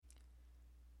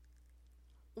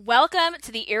Welcome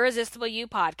to the Irresistible You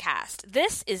podcast.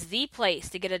 This is the place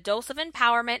to get a dose of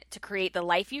empowerment to create the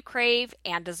life you crave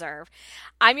and deserve.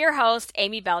 I'm your host,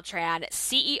 Amy Beltran,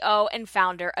 CEO and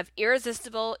founder of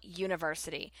Irresistible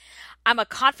University. I'm a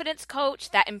confidence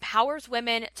coach that empowers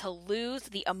women to lose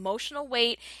the emotional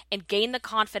weight and gain the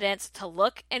confidence to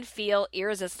look and feel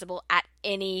irresistible at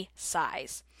any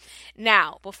size.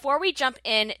 Now, before we jump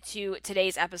into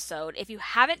today's episode, if you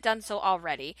haven't done so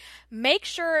already, make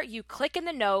sure you click in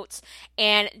the notes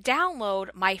and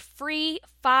download my free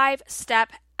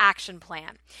 5-step action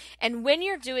plan. And when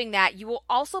you're doing that, you will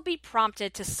also be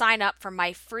prompted to sign up for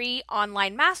my free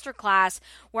online masterclass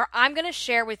where I'm going to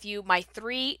share with you my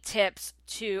 3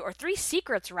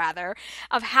 secrets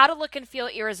of how to look and feel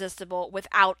irresistible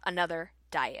without another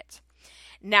diet.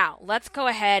 Now, let's go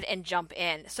ahead and jump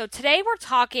in. So today we're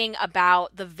talking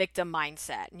about the victim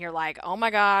mindset. And you're like, oh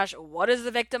my gosh, what is the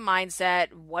victim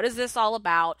mindset? What is this all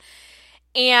about?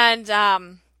 And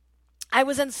I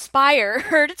was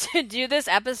inspired to do this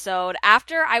episode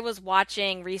after I was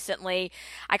watching recently.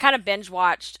 I kind of binge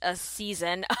watched a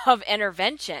season of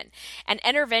Intervention. And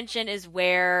Intervention is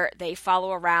where they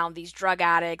follow around these drug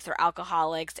addicts or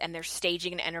alcoholics and they're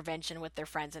staging an intervention with their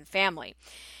friends and family.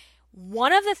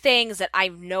 One of the things that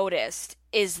I've noticed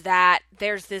is that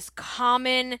there's this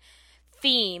common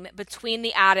theme between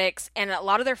the addicts and a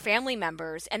lot of their family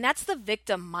members, and that's the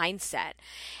victim mindset.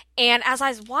 And as I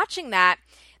was watching that,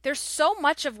 there's so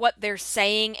much of what they're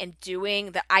saying and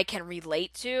doing that I can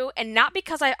relate to, and not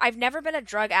because I've never been a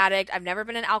drug addict, I've never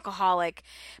been an alcoholic,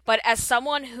 but as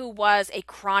someone who was a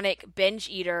chronic binge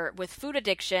eater with food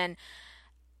addiction,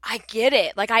 I get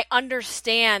it. Like, I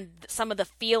understand some of the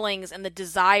feelings and the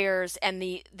desires and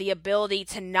the ability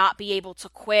to not be able to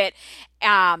quit,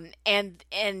 and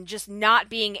just not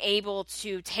being able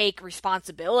to take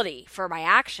responsibility for my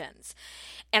actions.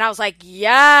 And I was like,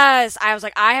 yes. I was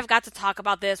like, I have got to talk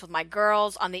about this with my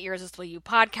girls on the Irresistible You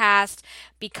podcast,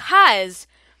 because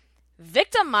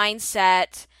victim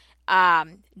mindset,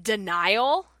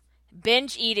 denial,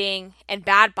 binge eating, and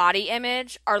bad body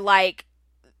image are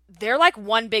they're like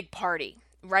one big party,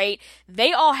 right?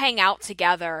 They all hang out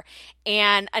together.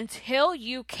 And until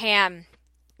you can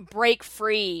break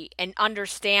free and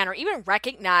understand or even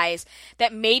recognize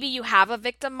that maybe you have a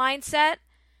victim mindset,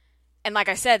 and like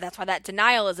I said, that's why that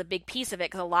denial is a big piece of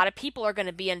it, because a lot of people are going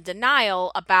to be in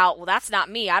denial about, well, that's not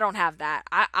me. I don't have that.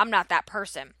 I'm not that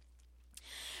person.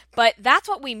 But that's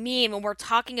what we mean when we're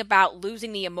talking about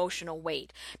losing the emotional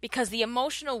weight, because the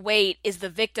emotional weight is the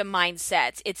victim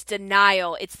mindset. It's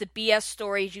denial. It's the BS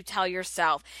stories you tell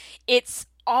yourself. It's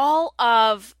all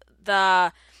of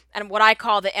and what I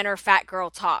call the inner fat girl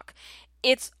talk.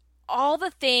 It's all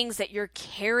the things that you're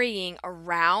carrying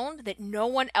around that no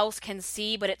one else can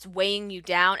see, but it's weighing you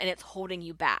down and it's holding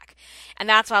you back. And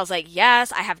that's why I was like,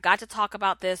 yes, I have got to talk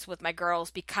about this with my girls,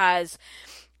 because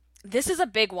this is a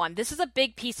big one. This is a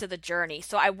big piece of the journey.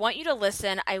 So I want you to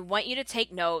listen. I want you to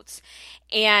take notes.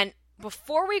 And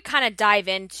before we kind of dive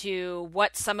into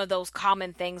what some of those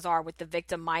common things are with the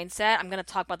victim mindset, I'm going to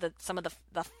talk about some of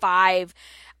the 5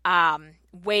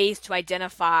 ways to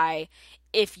identify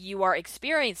if you are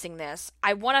experiencing this.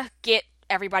 I want to get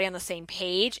everybody on the same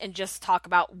page and just talk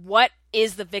about what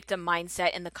is the victim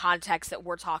mindset in the context that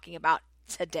we're talking about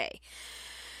today.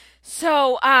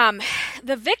 So,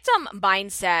 the victim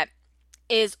mindset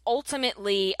is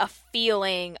ultimately a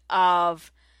feeling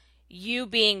of you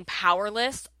being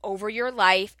powerless over your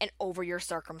life and over your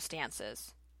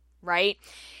circumstances, right?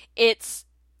 It's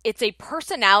a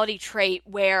personality trait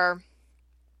where,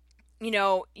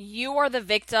 you are the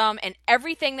victim and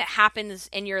everything that happens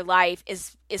in your life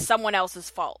is someone else's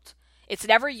fault. It's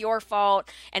never your fault,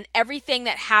 and everything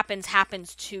that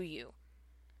happens to you.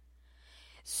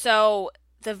 So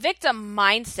the victim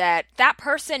mindset, that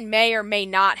person may or may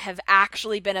not have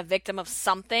actually been a victim of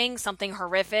something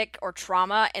horrific or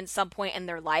trauma in some point in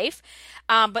their life.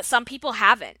 But some people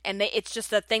haven't, and it's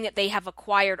just a thing that they have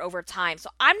acquired over time. So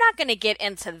I'm not going to get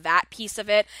into that piece of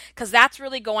it, because that's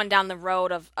really going down the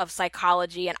road of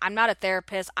psychology, and I'm not a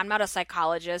therapist. I'm not a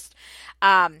psychologist.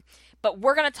 But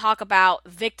we're going to talk about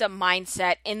victim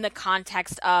mindset in the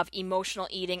context of emotional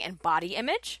eating and body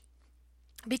image,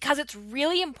 because it's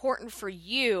really important for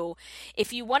you,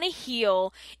 if you want to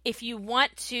heal, if you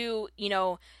want to,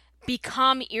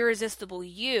 become irresistible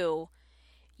you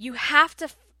have to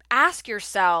ask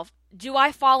yourself, do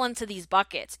I fall into these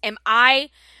buckets? Am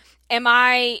I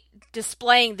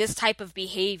displaying this type of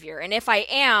behavior? And if I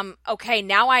am, okay,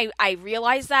 now I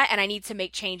realize that and I need to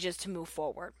make changes to move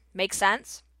forward. Make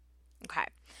sense? Okay.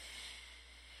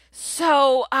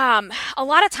 So, a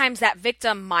lot of times that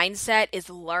victim mindset is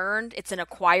learned, it's an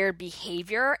acquired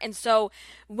behavior. And so,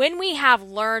 when we have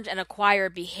learned and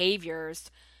acquired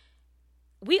behaviors,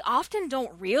 we often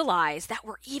don't realize that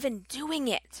we're even doing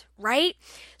it, right?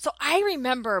 So, I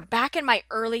remember back in my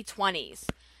early 20s,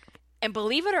 and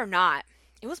believe it or not,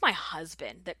 it was my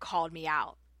husband that called me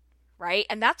out, right?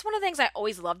 And that's one of the things I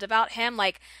always loved about him.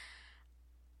 Like,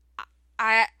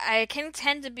 I can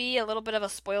tend to be a little bit of a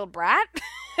spoiled brat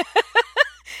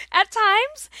at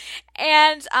times.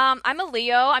 And I'm a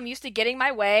Leo. I'm used to getting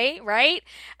my way, right?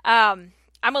 I'm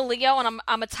a Leo and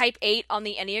I'm a type 8 on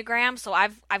the Enneagram, so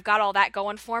I've got all that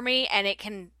going for me, and it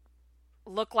can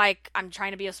look like I'm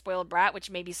trying to be a spoiled brat, which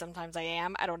maybe sometimes I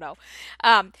am. I don't know.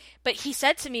 But he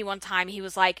said to me one time, he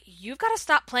was like, "You've got to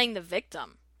stop playing the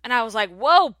victim." And I was like,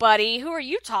 "Whoa, buddy, who are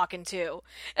you talking to?"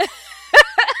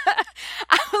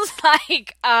 I was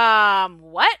like,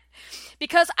 what?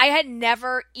 Because I had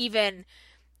never even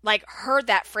like heard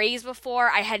that phrase before.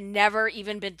 I had never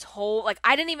even been told, like,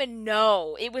 I didn't even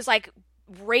know. It was like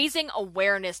raising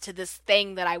awareness to this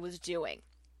thing that I was doing.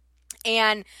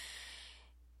 And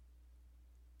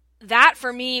that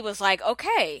for me was like,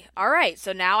 okay, all right,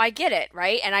 so now I get it,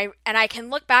 right? And I can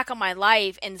look back on my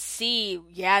life and see,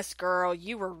 yes, girl,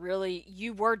 you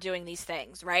were doing these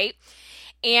things, right?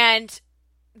 And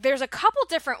there's a couple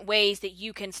different ways that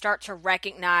you can start to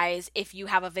recognize if you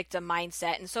have a victim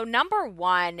mindset. And so number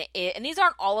one, and these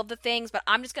aren't all of the things, but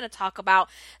I'm just going to talk about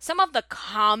some of the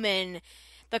common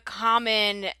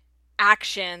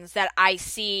actions that I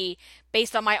see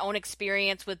based on my own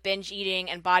experience with binge eating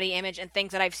and body image and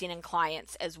things that I've seen in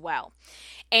clients as well.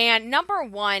 And number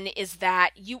one is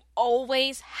that you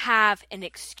always have an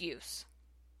excuse.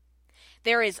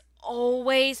 There is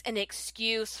always an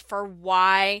excuse for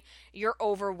why you're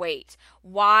overweight,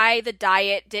 why the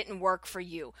diet didn't work for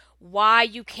you, why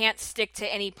you can't stick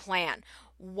to any plan,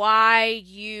 why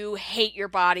you hate your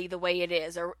body the way it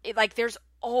is, or like there's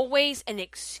always an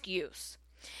excuse.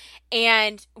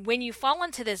 And when you fall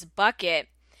into this bucket,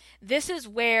 this is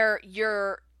where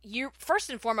you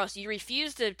first and foremost, you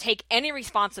refuse to take any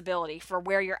responsibility for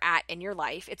where you're at in your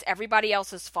life. It's everybody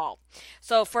else's fault.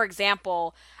 So, for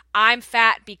example, I'm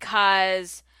fat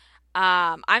because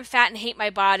I'm fat and hate my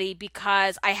body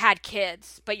because I had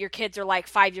kids, but your kids are like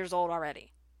 5 years old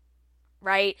already,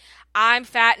 right? I'm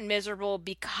fat and miserable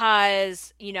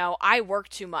because, I work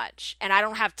too much and I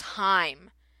don't have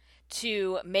time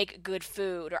to make good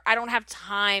food, or I don't have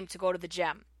time to go to the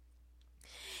gym.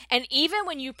 And even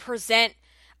when you present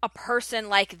a person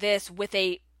like this with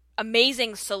a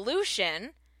amazing solution,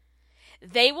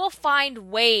 they will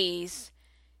find ways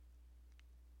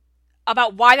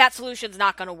about why that solution's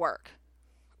not going to work,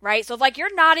 right? So like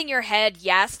you're nodding your head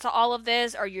yes to all of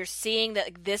this, or you're seeing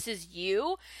that this is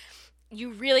you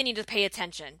really need to pay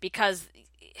attention, because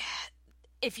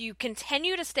if you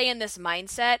continue to stay in this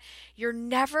mindset, you're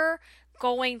never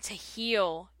going to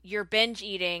heal your binge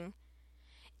eating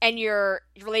and your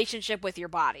relationship with your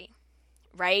body,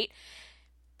 right?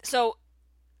 So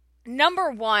number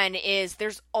one is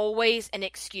there's always an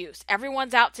excuse.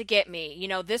 Everyone's out to get me.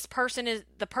 This person is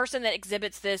the person that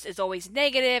exhibits this is always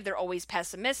negative. They're always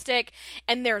pessimistic,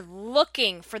 and they're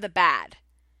looking for the bad.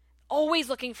 Always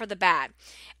looking for the bad.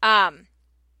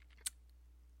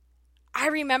 I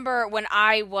remember when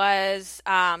I was,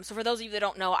 so for those of you that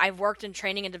don't know, I've worked in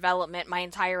training and development my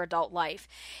entire adult life.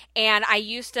 And I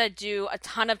used to do a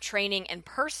ton of training in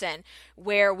person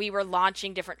where we were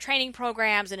launching different training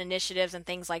programs and initiatives and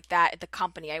things like that at the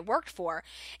company I worked for.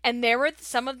 And there were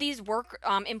some of these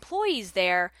employees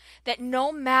there that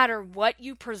no matter what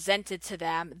you presented to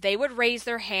them, they would raise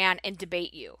their hand and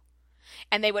debate you.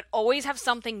 And they would always have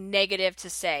something negative to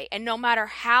say. And no matter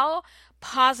how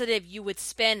positive you would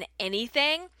spin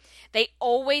anything, they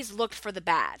always looked for the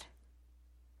bad,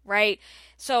 right?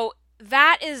 So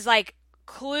that is like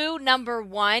clue number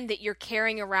one, that you're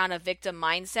carrying around a victim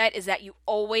mindset, is that you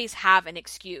always have an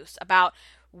excuse about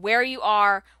where you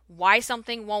are, why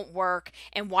something won't work,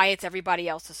 and why it's everybody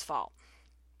else's fault.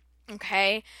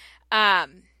 Okay?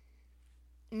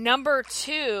 Number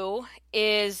two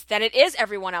is that it is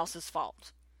everyone else's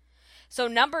fault. So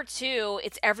number two,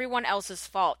 it's everyone else's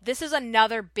fault. This is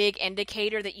another big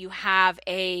indicator that you have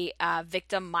a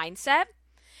victim mindset.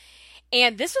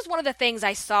 And this was one of the things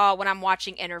I saw when I'm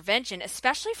watching intervention,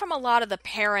 especially from a lot of the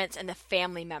parents and the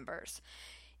family members.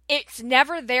 it's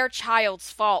never their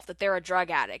child's fault that they're a drug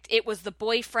addict. It was the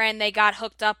boyfriend they got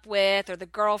hooked up with or the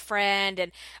girlfriend.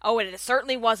 And it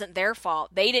certainly wasn't their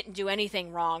fault. They didn't do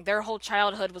anything wrong. Their whole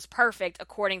childhood was perfect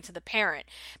according to the parent.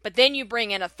 But then you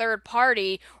bring in a third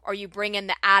party or you bring in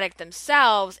the addict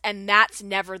themselves, and that's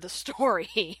never the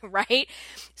story, right?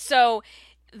 So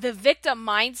the victim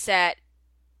mindset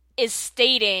is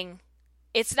stating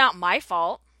it's not my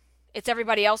fault. It's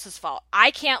everybody else's fault.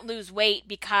 I can't lose weight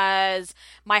because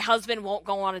my husband won't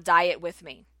go on a diet with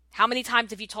me. How many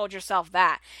times have you told yourself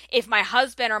that? If my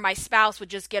husband or my spouse would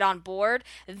just get on board,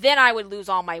 then I would lose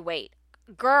all my weight.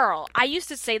 Girl, I used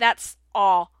to say that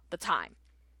all the time.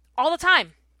 All the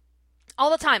time. All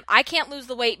the time. I can't lose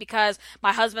the weight because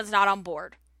my husband's not on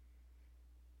board.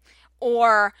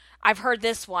 Or I've heard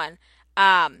this one.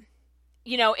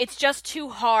 It's just too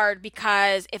hard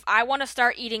because if I want to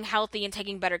start eating healthy and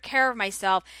taking better care of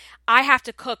myself, I have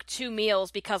to cook 2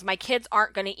 meals because my kids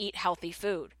aren't going to eat healthy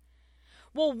food.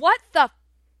 Well, what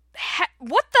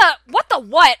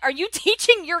are you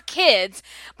teaching your kids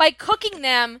by cooking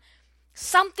them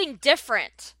something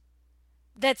different?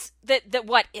 That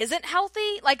what isn't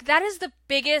healthy? Like, that is the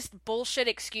biggest bullshit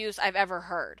excuse I've ever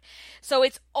heard. So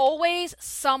it's always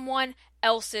someone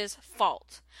else's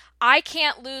fault. I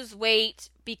can't lose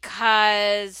weight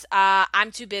because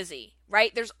I'm too busy,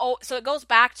 right? So it goes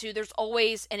back to there's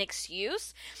always an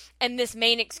excuse, and this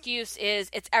main excuse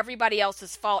is it's everybody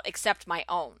else's fault except my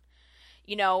own,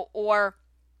 or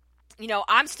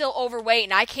I'm still overweight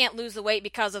and I can't lose the weight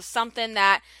because of something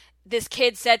that this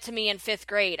kid said to me in 5th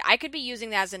grade. I could be using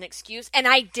that as an excuse, and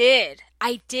I did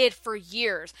for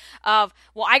years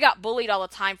I got bullied all the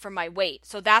time for my weight.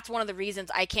 So that's one of the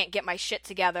reasons I can't get my shit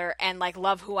together and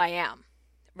love who I am,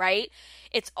 right?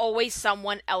 It's always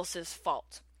someone else's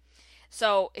fault.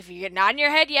 So if you're nodding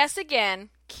your head yes again,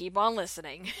 keep on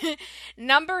listening.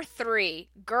 Number 3,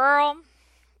 girl,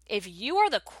 if you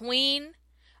are the queen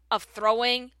of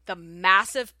throwing the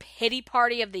massive pity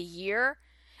party of the year,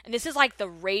 and this is like the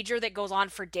rager that goes on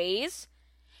for days,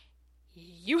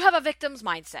 you have a victim's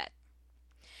mindset.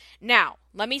 Now,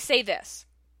 let me say this.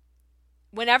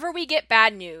 Whenever we get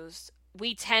bad news,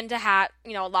 we tend to have,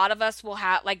 a lot of us will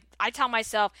have, I tell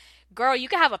myself, girl, you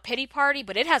can have a pity party,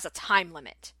 but it has a time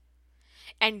limit.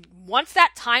 And once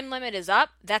that time limit is up,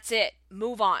 that's it.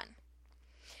 Move on.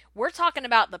 We're talking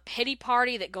about the pity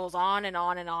party that goes on and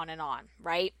on and on and on,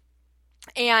 right?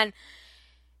 And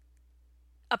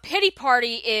a pity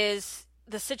party is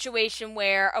the situation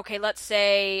where, okay, let's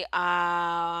say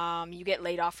you get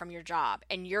laid off from your job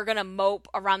and you're going to mope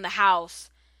around the house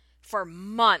for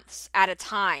months at a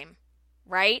time,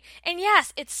 right? And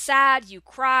yes, it's sad. You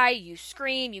cry, you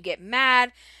scream, you get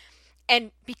mad.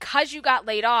 And because you got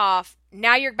laid off,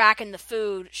 now you're back in the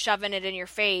food, shoving it in your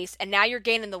face, and now you're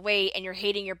gaining the weight and you're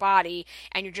hating your body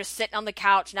and you're just sitting on the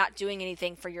couch not doing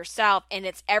anything for yourself, and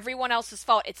it's everyone else's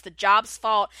fault. It's the job's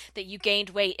fault that you gained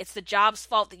weight. It's the job's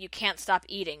fault that you can't stop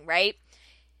eating, right?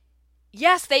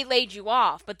 Yes, they laid you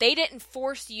off, but they didn't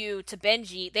force you to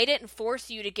binge eat. They didn't force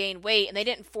you to gain weight, and they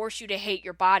didn't force you to hate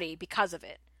your body because of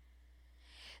it.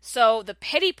 So the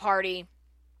pity party,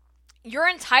 you're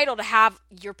entitled to have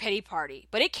your pity party,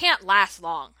 but it can't last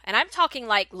long. And I'm talking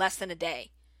less than a day.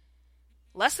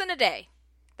 Less than a day.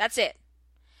 That's it.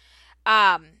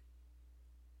 But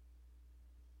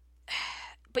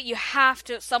you have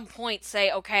to at some point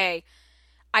say, okay,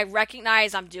 I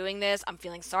recognize I'm doing this. I'm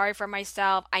feeling sorry for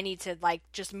myself. I need to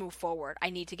just move forward.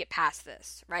 I need to get past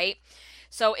this, right?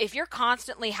 So if you're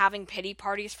constantly having pity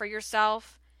parties for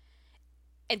yourself,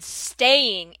 and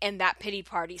staying in that pity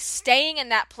party, staying in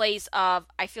that place of,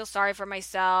 I feel sorry for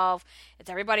myself, it's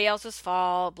everybody else's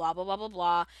fault, blah, blah, blah, blah,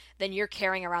 blah, then you're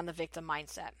carrying around the victim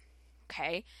mindset.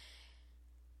 Okay?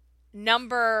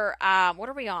 Number, what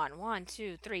are we on? 1,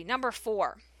 2, 3. Number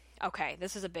 4. Okay,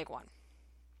 this is a big one.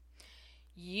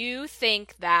 You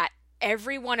think that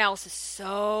everyone else is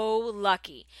so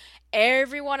lucky.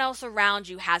 Everyone else around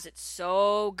you has it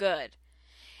so good.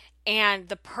 And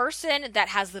the person that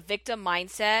has the victim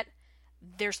mindset,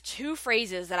 there's 2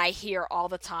 phrases that I hear all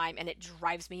the time, and it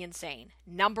drives me insane.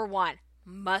 Number 1,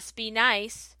 must be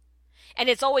nice. And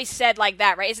it's always said like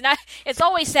that, right? It's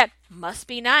always said, must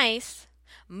be nice.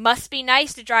 Must be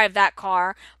nice to drive that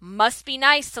car. Must be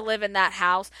nice to live in that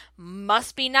house.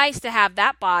 Must be nice to have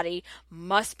that body.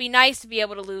 Must be nice to be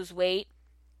able to lose weight.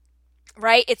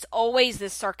 Right? It's always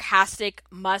this sarcastic,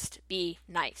 must be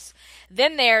nice.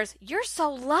 Then there's, you're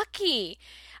so lucky.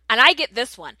 And I get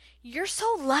this one. You're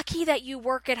so lucky that you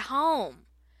work at home.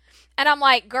 And I'm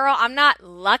like, girl, I'm not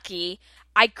lucky.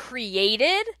 I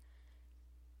didn't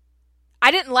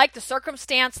like the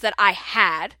circumstance that I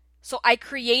had. So I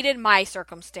created my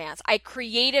circumstance. I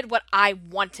created what I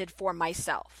wanted for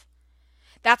myself.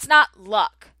 That's not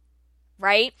luck,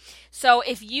 right? So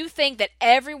if you think that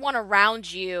everyone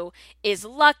around you is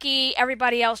lucky,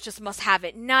 everybody else just must have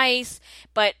it nice,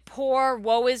 but poor,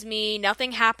 woe is me,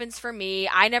 nothing happens for me,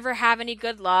 I never have any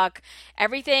good luck,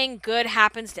 everything good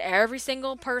happens to every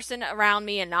single person around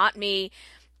me and not me,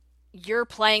 you're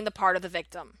playing the part of the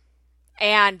victim.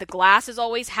 And the glass is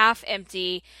always half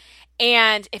empty.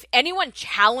 And if anyone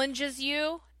challenges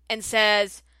you and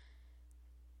says,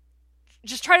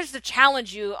 just tries to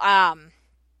challenge you,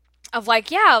 of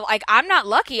like, yeah, like I'm not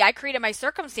lucky, I created my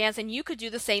circumstance and you could do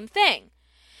the same thing.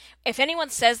 If anyone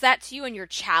says that to you and you're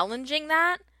challenging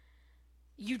that,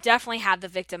 you definitely have the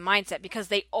victim mindset, because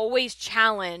they always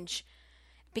challenge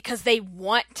because they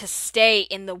want to stay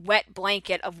in the wet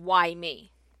blanket of why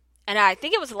me. And I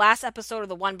think it was the last episode or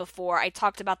the one before, I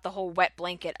talked about the whole wet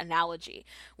blanket analogy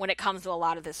when it comes to a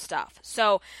lot of this stuff.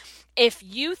 So if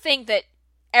you think that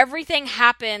everything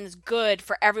happens good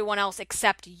for everyone else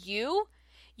except you,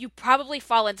 you probably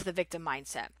fall into the victim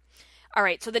mindset. All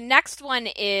right, so the next one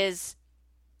is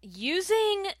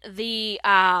using the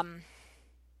kind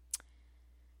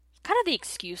of the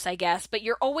excuse, I guess, but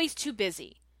you're always too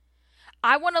busy.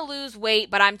 I want to lose weight,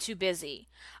 but I'm too busy.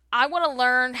 I want to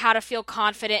learn how to feel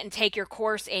confident and take your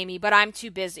course, Amy, but I'm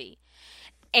too busy.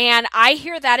 And I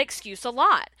hear that excuse a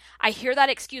lot. I hear that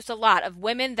excuse a lot of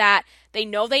women that they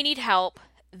know they need help.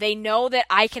 They know that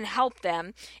I can help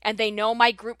them, and they know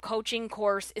my group coaching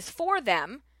course is for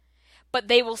them, but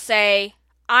they will say,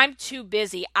 I'm too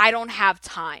busy. I don't have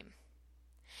time.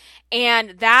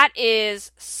 And that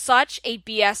is such a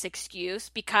BS excuse,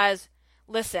 because,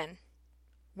 listen,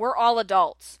 we're all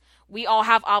adults. We all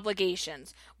have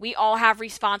obligations. We all have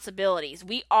responsibilities.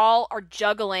 We all are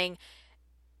juggling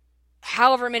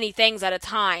however many things at a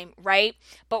time, right?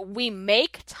 But we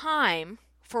make time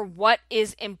for what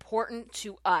is important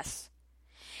to us.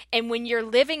 And when you're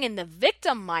living in the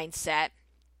victim mindset,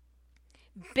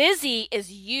 busy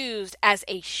is used as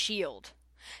a shield.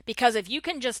 Because if you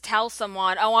can just tell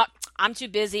someone, oh, I'm too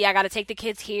busy, I got to take the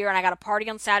kids here, and I got to party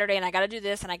on Saturday, and I got to do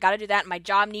this, and I got to do that, and my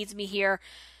job needs me here,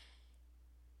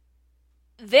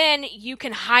 then you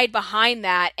can hide behind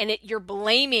that, and you're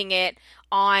blaming it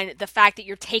on the fact that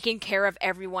you're taking care of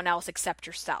everyone else except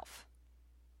yourself.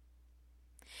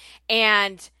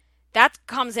 And that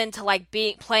comes into like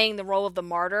playing the role of the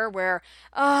martyr, where,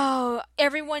 oh,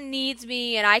 everyone needs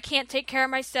me and I can't take care of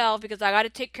myself because I got to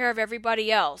take care of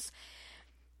everybody else.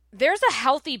 There's a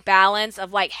healthy balance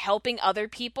of like helping other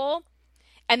people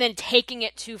and then taking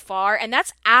it too far, and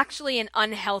that's actually an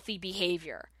unhealthy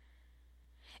behavior.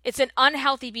 It's an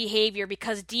unhealthy behavior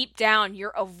because deep down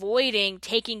you're avoiding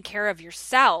taking care of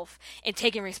yourself and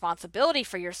taking responsibility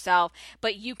for yourself,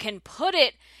 but you can put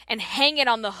it and hang it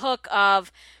on the hook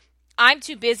of, I'm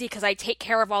too busy because I take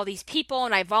care of all these people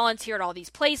and I volunteer at all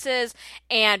these places,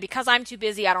 and because I'm too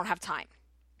busy, I don't have time.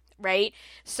 Right?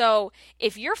 So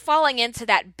if you're falling into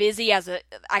that busy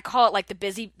I call it like the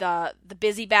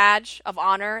busy badge of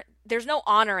honor, there's no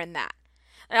honor in that.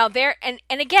 Now and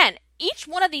again, each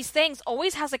one of these things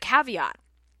always has a caveat.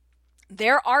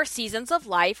 There are seasons of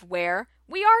life where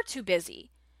we are too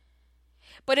busy.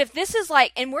 But if this is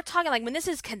like, and we're talking like when this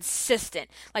is consistent,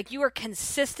 like you are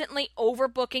consistently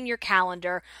overbooking your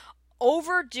calendar,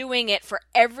 overdoing it for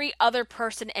every other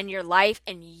person in your life,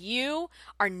 and you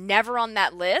are never on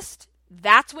that list,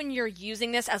 that's when you're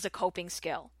using this as a coping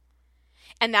skill.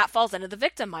 And that falls into the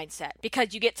victim mindset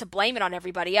because you get to blame it on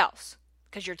everybody else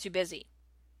because you're too busy.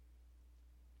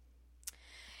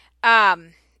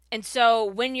 And so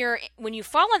when you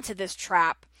fall into this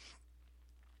trap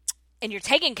and you're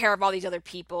taking care of all these other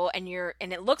people and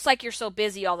it looks like you're so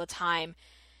busy all the time,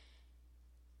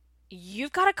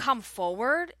 you've got to come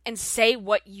forward and say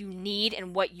what you need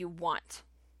and what you want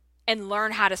and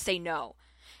learn how to say no.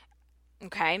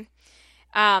 Okay?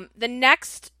 The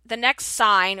next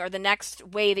sign, or the next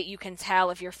way that you can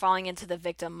tell if you're falling into the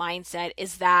victim mindset,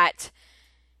 is that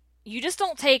you just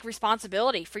don't take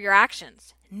responsibility for your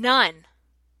actions. None.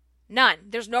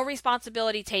 There's no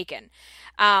responsibility taken.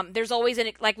 There's always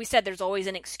like we said, there's always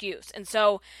an excuse. And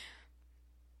so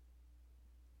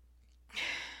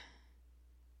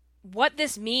what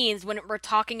this means when we're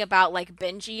talking about like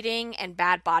binge eating and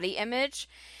bad body image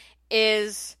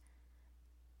is,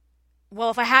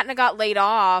 well, if I hadn't have got laid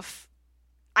off,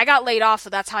 I got laid off, so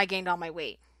that's how I gained all my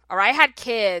weight. Or I had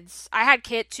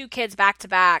two kids back to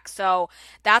back, so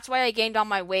that's why I gained all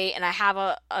my weight, and I have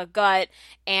a gut,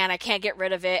 and I can't get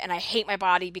rid of it, and I hate my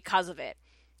body because of it.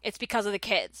 It's because of the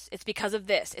kids. It's because of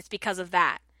this. It's because of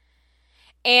that.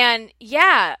 And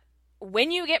yeah,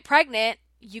 when you get pregnant,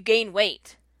 you gain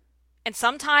weight. And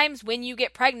sometimes when you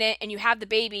get pregnant and you have the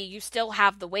baby, you still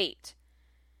have the weight.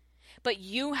 But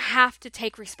you have to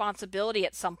take responsibility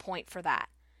at some point for that,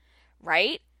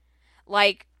 right?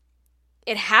 Like,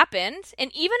 it happened.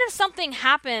 And even if something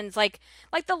happens, like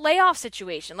the layoff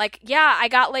situation, like, yeah, I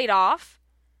got laid off.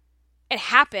 It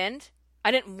happened. I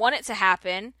didn't want it to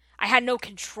happen. I had no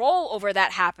control over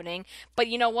that happening. But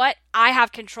you know what? I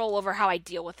have control over how I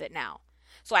deal with it now.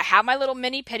 So I have my little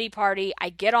mini pity party. I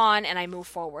get on and I move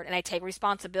forward. And I take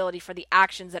responsibility for the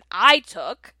actions that I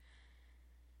took.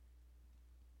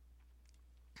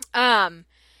 And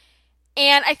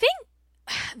I think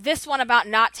this one about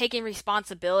not taking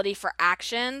responsibility for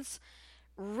actions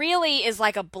really is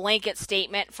like a blanket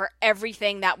statement for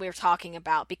everything that we're talking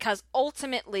about. Because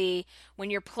ultimately,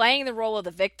 when you're playing the role of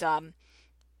the victim,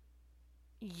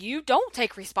 you don't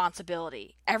take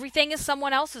responsibility. Everything is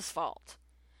someone else's fault.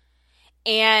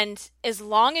 And as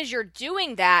long as you're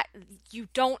doing that, you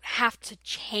don't have to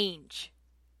change,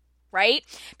 right?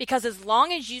 Because as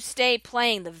long as you stay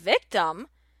playing the victim,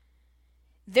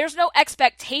 there's no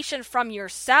expectation from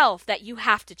yourself that you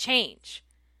have to change.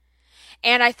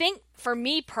 And I think for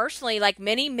me personally, like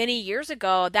many, many years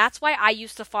ago, that's why I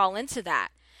used to fall into that.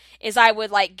 Is I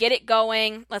would like get it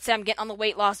going. Let's say I'm getting on the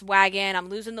weight loss wagon, I'm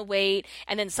losing the weight,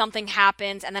 and then something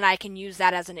happens, and then I can use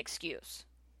that as an excuse.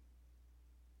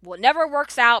 Well, it never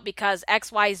works out because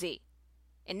XYZ.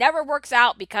 It never works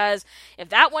out because if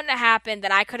that wouldn't have happened,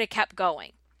 then I could have kept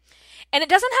going. And it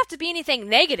doesn't have to be anything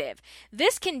negative.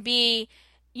 This can be,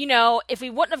 you know, if we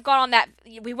wouldn't have gone on that,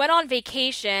 we went on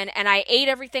vacation and I ate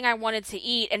everything I wanted to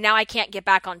eat and now I can't get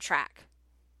back on track.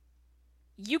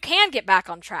 You can get back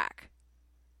on track.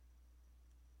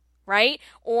 Right?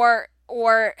 Or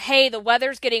hey, the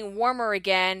weather's getting warmer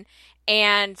again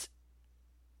and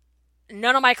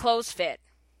none of my clothes fit.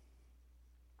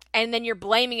 And then you're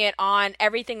blaming it on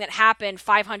everything that happened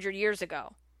 500 years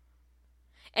ago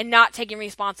and not taking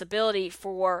responsibility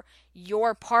for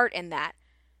your part in that.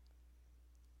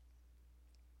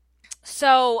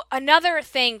 So another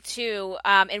thing too,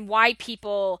 and why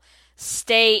people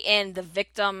stay in the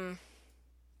victim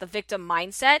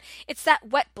mindset, it's that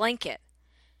wet blanket.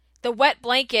 The wet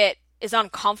blanket is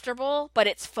uncomfortable, but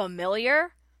it's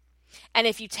familiar. And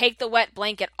if you take the wet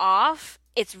blanket off,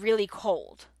 it's really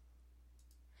cold.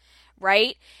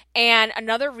 Right? And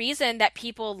another reason that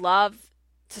people love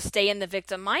to stay in the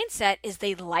victim mindset is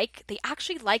they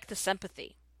actually like the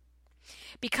sympathy.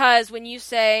 Because when you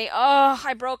say, oh,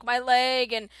 I broke my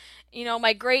leg and, you know,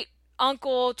 my great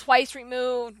uncle twice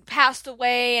removed passed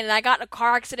away and I got in a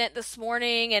car accident this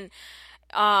morning and,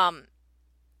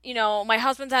 you know, my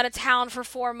husband's out of town for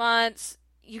 4 months,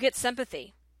 you get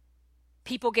sympathy.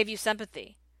 People give you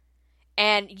sympathy.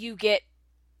 And you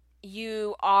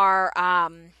are,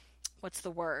 what's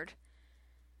the word?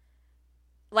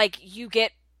 Like you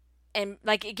get, and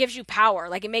like it gives you power.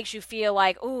 Like it makes you feel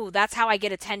like, ooh, that's how I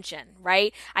get attention,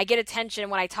 right? I get attention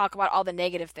when I talk about all the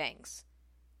negative things.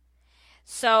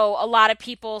 So a lot of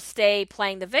people stay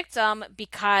playing the victim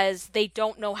because they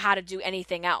don't know how to do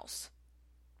anything else.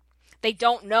 They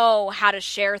don't know how to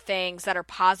share things that are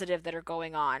positive that are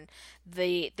going on,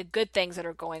 the good things that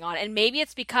are going on. And maybe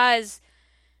it's because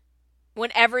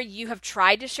whenever you have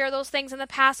tried to share those things in the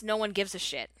past, no one gives a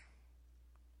shit.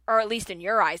 Or at least in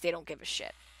your eyes, they don't give a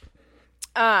shit.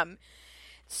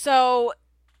 So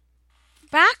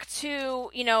back to,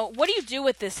 you know, what do you do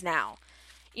with this now?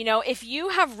 You know, if you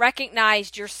have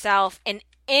recognized yourself in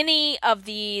any of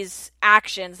these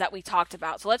actions that we talked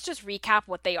about, so let's just recap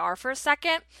what they are for a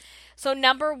second. So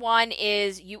number 1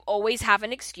 is you always have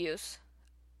an excuse.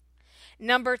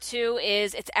 Number 2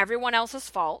 is it's everyone else's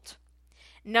fault.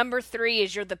 Number 3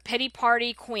 is you're the pity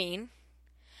party queen.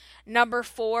 Number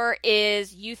 4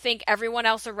 is you think everyone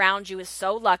else around you is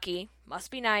so lucky. Must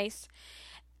be nice.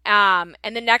 And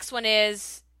the next one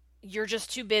is you're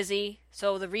just too busy.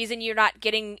 So the reason you're not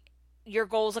getting your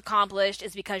goals accomplished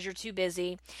is because you're too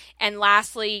busy. And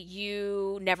lastly,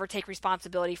 you never take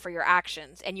responsibility for your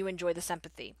actions and you enjoy the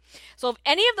sympathy. So if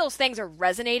any of those things are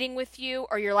resonating with you,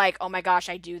 or you're like, oh my gosh,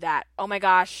 I do that. Oh my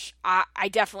gosh, I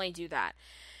definitely do that.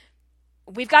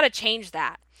 We've got to change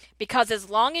that. Because as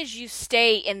long as you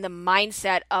stay in the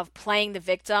mindset of playing the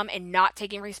victim and not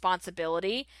taking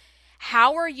responsibility,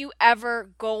 how are you ever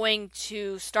going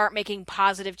to start making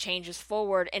positive changes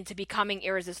forward into becoming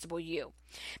irresistible you?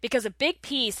 Because a big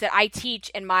piece that I teach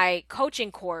in my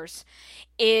coaching course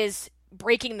is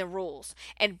breaking the rules.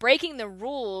 And breaking the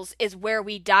rules is where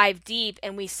we dive deep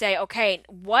and we say, okay,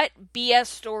 what BS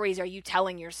stories are you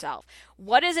telling yourself?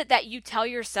 What is it that you tell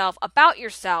yourself about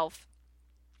yourself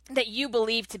that you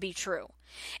believe to be true?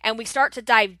 And we start to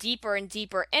dive deeper and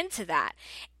deeper into that.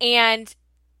 And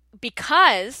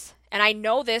because, and I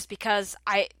know this because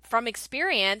from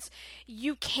experience,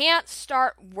 you can't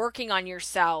start working on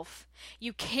yourself.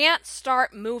 You can't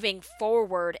start moving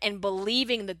forward and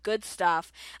believing the good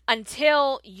stuff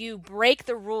until you break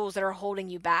the rules that are holding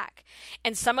you back.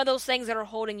 And some of those things that are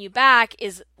holding you back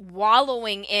is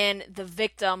wallowing in the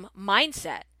victim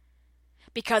mindset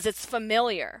because it's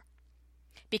familiar,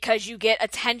 because you get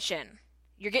attention.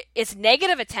 It's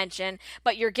negative attention,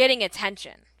 but you're getting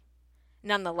attention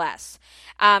nonetheless.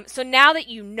 So now that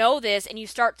you know this and you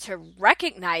start to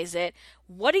recognize it,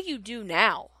 what do you do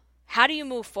now? How do you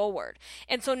move forward?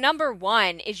 And so number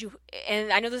one is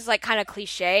and I know this is like kind of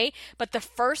cliche, but the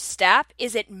first step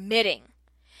is admitting.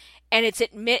 And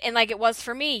and like it was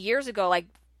for me years ago, like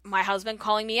my husband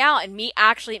calling me out and me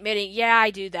actually admitting, yeah,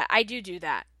 I do that. I do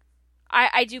that.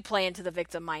 I do play into the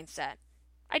victim mindset.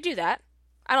 I do that.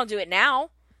 I don't do it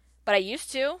now, but I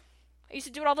used to. I used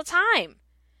to do it all the time.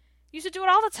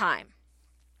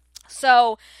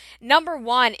 So number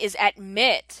one is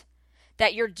admit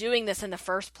that you're doing this in the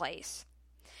first place.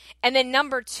 And then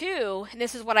number two, and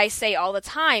this is what I say all the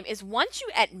time, is once you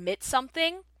admit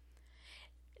something,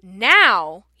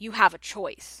 now you have a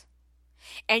choice.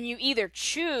 And you either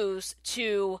choose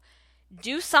to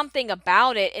do something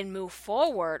about it and move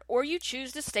forward, or you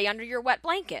choose to stay under your wet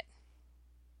blanket.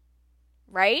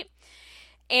 Right?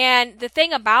 And the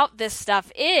thing about this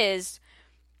stuff is,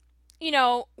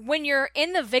 when you're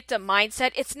in the victim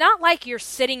mindset, it's not like you're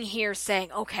sitting here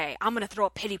saying, okay, I'm going to throw a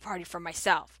pity party for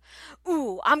myself.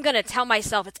 Ooh, I'm going to tell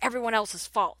myself it's everyone else's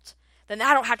fault. Then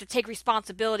I don't have to take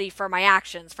responsibility for my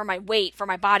actions, for my weight, for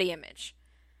my body image.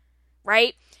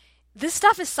 Right? This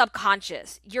stuff is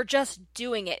subconscious. You're just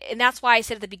doing it. And that's why I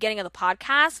said at the beginning of the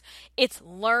podcast, it's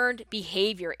learned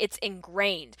behavior. It's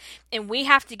ingrained. And we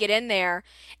have to get in there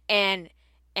and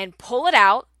pull it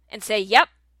out and say, yep,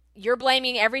 you're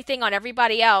blaming everything on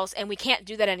everybody else, and we can't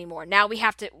do that anymore. Now we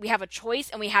have a choice,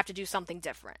 and we have to do something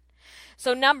different.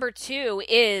 So number two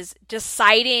is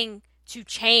deciding to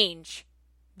change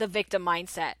the victim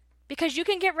mindset, because you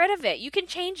can get rid of it. You can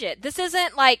change it. This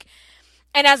isn't like,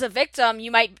 and as a victim,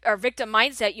 victim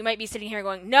mindset, you might be sitting here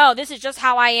going, no, this is just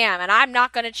how I am, and I'm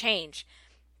not going to change.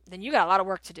 Then you got a lot of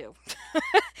work to do.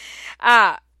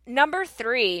 Number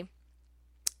three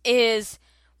is,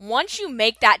 once you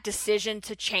make that decision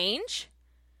to change,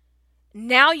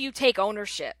 now you take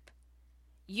ownership.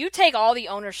 You take all the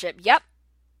ownership. Yep,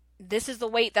 this is the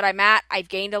weight that I'm at. I've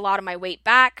gained a lot of my weight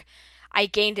back. I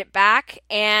gained it back,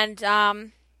 and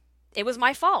it was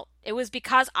my fault. It was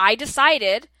because I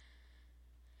decided.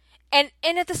 And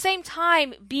at the same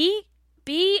time, be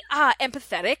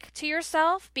empathetic to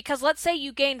yourself, because let's say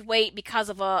you gained weight because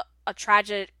of a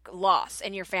tragic loss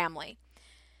in your family.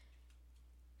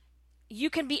 You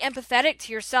can be empathetic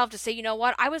to yourself to say, you know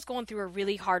what, I was going through a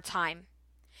really hard time.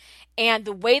 And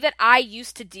the way that I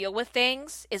used to deal with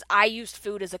things is I used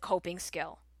food as a coping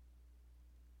skill.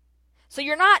 So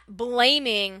you're not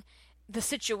blaming the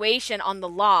situation on the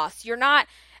loss. You're not,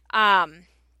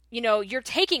 you're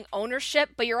taking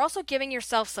ownership, but you're also giving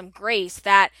yourself some grace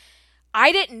that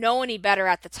I didn't know any better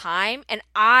at the time, and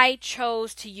I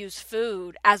chose to use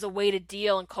food as a way to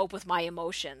deal and cope with my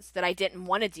emotions that I didn't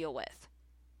want to deal with.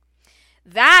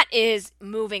 That is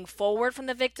moving forward from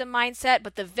the victim mindset,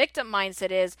 but the victim mindset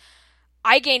is,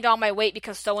 I gained all my weight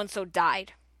because so-and-so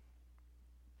died.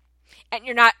 And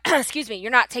you're not, you're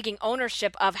not taking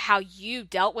ownership of how you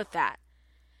dealt with that.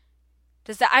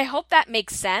 I hope that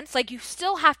makes sense. Like, you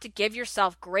still have to give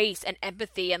yourself grace and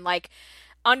empathy and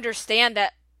understand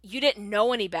that you didn't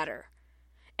know any better.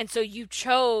 And so you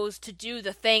chose to do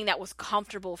the thing that was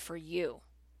comfortable for you.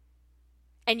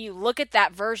 And you look at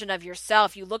that version of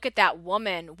yourself, you look at that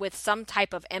woman with some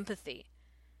type of empathy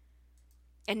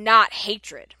and not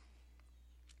hatred.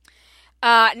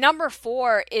 Number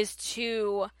 4 is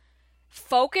to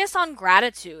focus on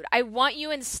gratitude. I want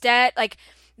you instead,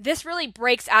 this really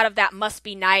breaks out of that must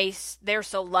be nice, they're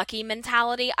so lucky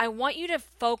mentality. I want you to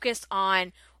focus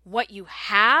on what you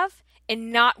have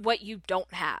and not what you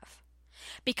don't have.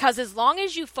 Because as long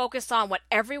as you focus on what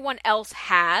everyone else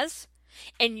has,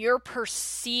 and your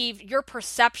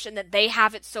perception that they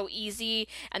have it so easy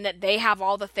and that they have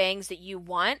all the things that you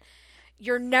want,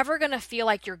 you're never going to feel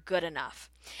like you're good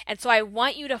enough. And so I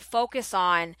want you to focus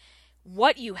on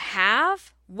what you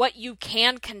have, what you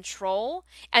can control,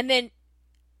 and then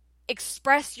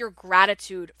express your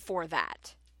gratitude for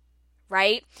that,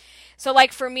 right? So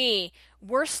for me,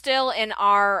 we're still in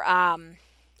our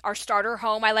starter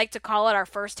home, I like to call it, our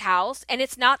first house, and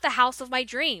it's not the house of my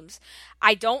dreams.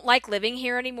 I don't like living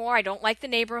here anymore. I don't like the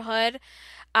neighborhood.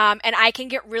 And I can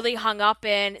get really hung up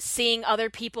in seeing other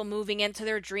people moving into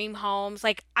their dream homes.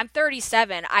 Like, I'm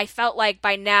 37. I felt like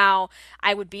by now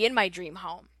I would be in my dream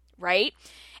home, right?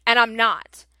 And I'm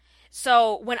not.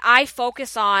 So when I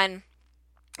focus on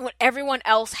what everyone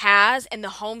else has and the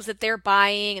homes that they're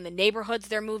buying and the neighborhoods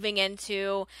they're moving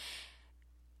into,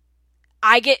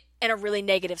 I get in a really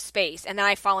negative space and then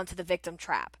I fall into the victim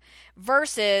trap.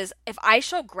 Versus if I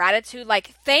show gratitude,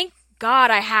 like, thank God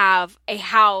I have a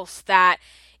house that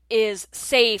is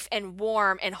safe and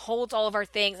warm and holds all of our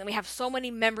things and we have so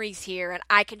many memories here and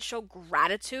I can show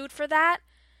gratitude for that.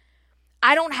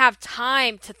 I don't have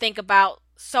time to think about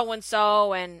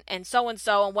so-and-so and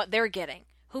so-and-so and what they're getting.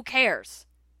 Who cares?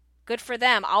 Good for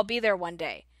them. I'll be there one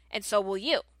day. And so will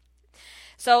you.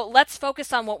 So let's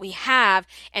focus on what we have,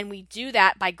 and we do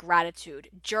that by gratitude,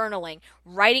 journaling,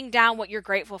 writing down what you're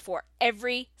grateful for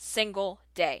every single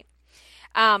day.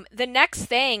 The next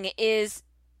thing is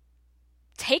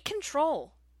take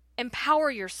control,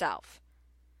 empower yourself.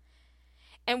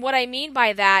 And what I mean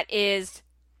by that is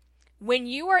when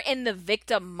you are in the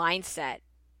victim mindset,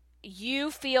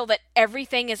 you feel that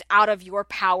everything is out of your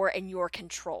power and your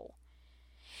control.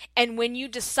 And when you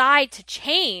decide to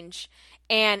change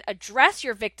and address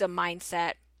your victim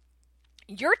mindset,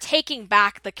 you're taking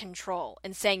back the control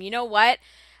and saying, you know what?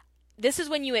 This is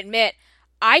when you admit,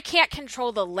 I can't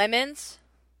control the lemons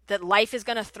that life is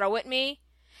going to throw at me,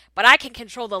 but I can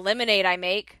control the lemonade I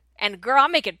make. And girl,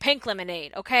 I'm making pink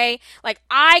lemonade, okay? Like,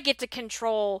 I get to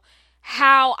control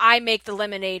how I make the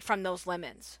lemonade from those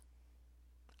lemons.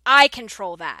 I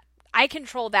control that. I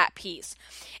control that piece.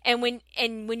 And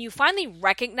when you finally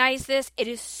recognize this, it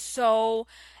is so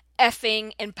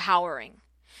effing empowering.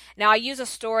 Now, I use a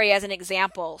story as an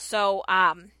example. So,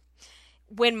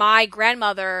 when my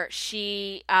grandmother,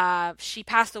 she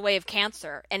passed away of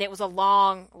cancer, and it was a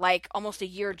long, like almost a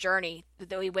year journey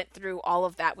that we went through all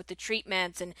of that with the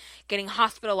treatments and getting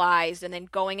hospitalized and then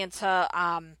going into,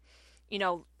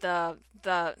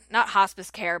 the not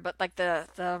hospice care, but like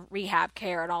the rehab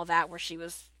care and all that, where she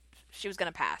was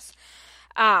going to pass.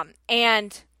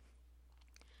 And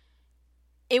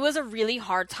it was a really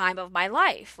hard time of my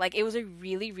life. Like, it was a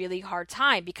really, really hard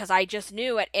time because I just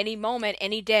knew at any moment,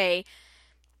 any day,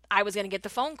 I was going to get the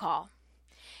phone call.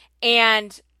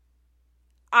 And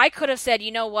I could have said, you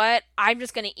know what? I'm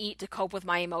just going to eat to cope with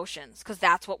my emotions because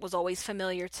that's what was always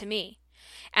familiar to me.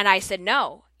 And I said,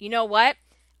 no, you know what?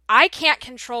 I can't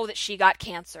control that she got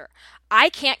cancer. I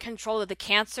can't control that the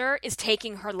cancer is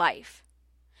taking her life.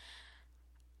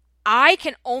 I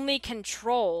can only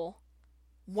control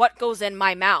what goes in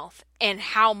my mouth and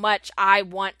how much I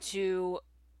want to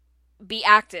be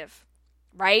active,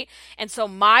 right? And so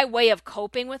my way of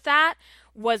coping with that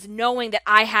was knowing that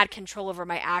I had control over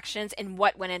my actions and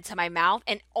what went into my mouth.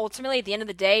 And ultimately, at the end of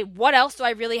the day, what else do I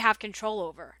really have control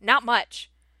over? Not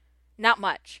much. Not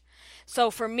much.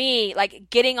 So for me, like,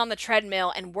 getting on the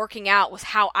treadmill and working out was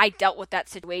how I dealt with that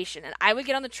situation. And I would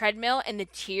get on the treadmill and the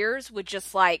tears would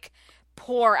just like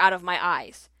pour out of my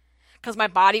eyes because my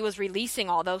body was releasing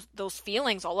all those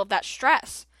feelings, all of that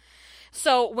stress.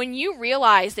 So when you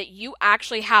realize that you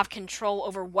actually have control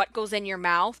over what goes in your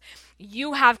mouth,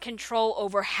 you have control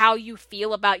over how you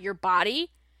feel about your body,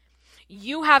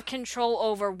 you have control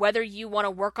over whether you want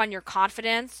to work on your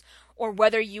confidence or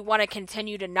whether you want to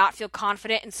continue to not feel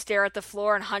confident and stare at the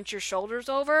floor and hunch your shoulders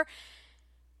over,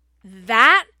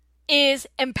 that is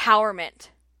empowerment.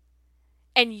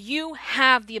 And you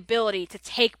have the ability to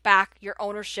take back your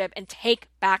ownership and take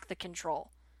back the control.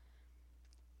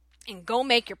 And go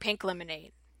make your pink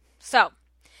lemonade. So,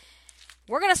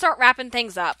 we're going to start wrapping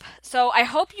things up. So, I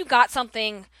hope you got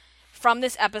something from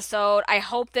this episode. I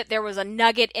hope that there was a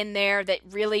nugget in there that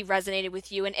really resonated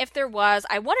with you. And if there was,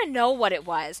 I want to know what it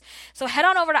was. So, head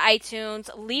on over to iTunes,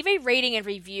 leave a rating and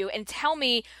review, and tell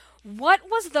me what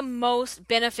was the most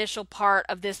beneficial part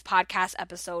of this podcast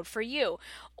episode for you.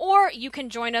 Or you can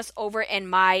join us over in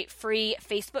my free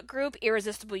Facebook group,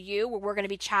 Irresistible You, where we're going to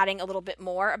be chatting a little bit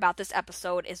more about this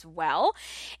episode as well.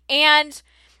 And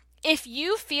if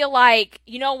you feel like,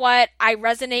 you know what, I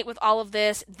resonate with all of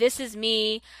this, this is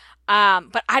me,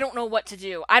 but I don't know what to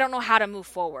do. I don't know how to move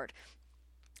forward.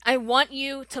 I want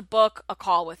you to book a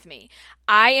call with me.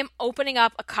 I am opening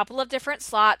up a couple of different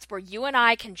slots where you and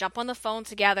I can jump on the phone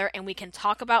together and we can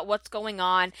talk about what's going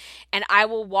on, and I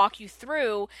will walk you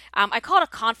through, I call it a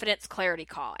confidence clarity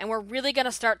call, and we're really going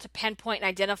to start to pinpoint and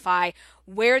identify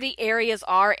where the areas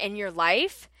are in your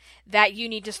life that you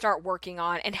need to start working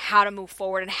on and how to move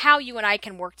forward and how you and I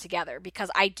can work together,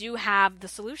 because I do have the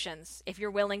solutions if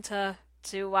you're willing to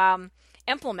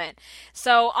implement.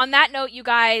 So on that note, you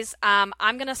guys, I'm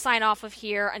going to sign off of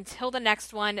here. Until the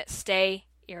next one, stay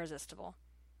irresistible.